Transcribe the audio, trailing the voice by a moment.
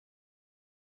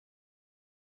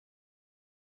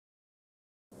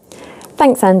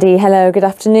Thanks, Andy. Hello, good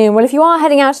afternoon. Well, if you are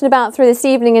heading out and about through this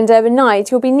evening and overnight,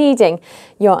 you'll be needing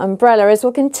your umbrella, as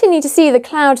we'll continue to see the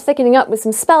cloud thickening up with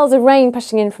some spells of rain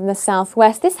pushing in from the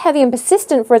southwest. This heavy and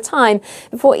persistent for a time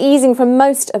before easing from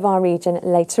most of our region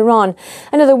later on.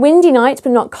 Another windy night,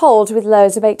 but not cold, with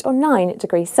lows of 8 or 9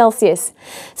 degrees Celsius.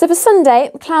 So for Sunday,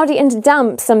 cloudy and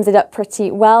damp sums it up pretty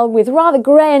well, with rather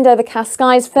grey and overcast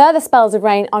skies, further spells of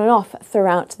rain on and off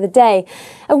throughout the day.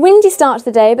 A windy start to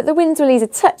the day, but the winds will ease a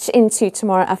touch into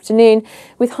tomorrow afternoon,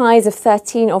 with highs of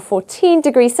 13 or 14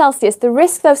 degrees Celsius. The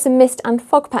risk, though, of some mist and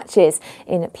fog patches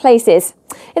in places.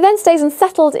 It then stays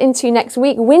unsettled into next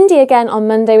week, windy again on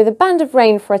Monday with a band of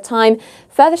rain for a time.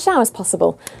 Further showers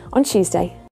possible on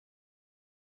Tuesday.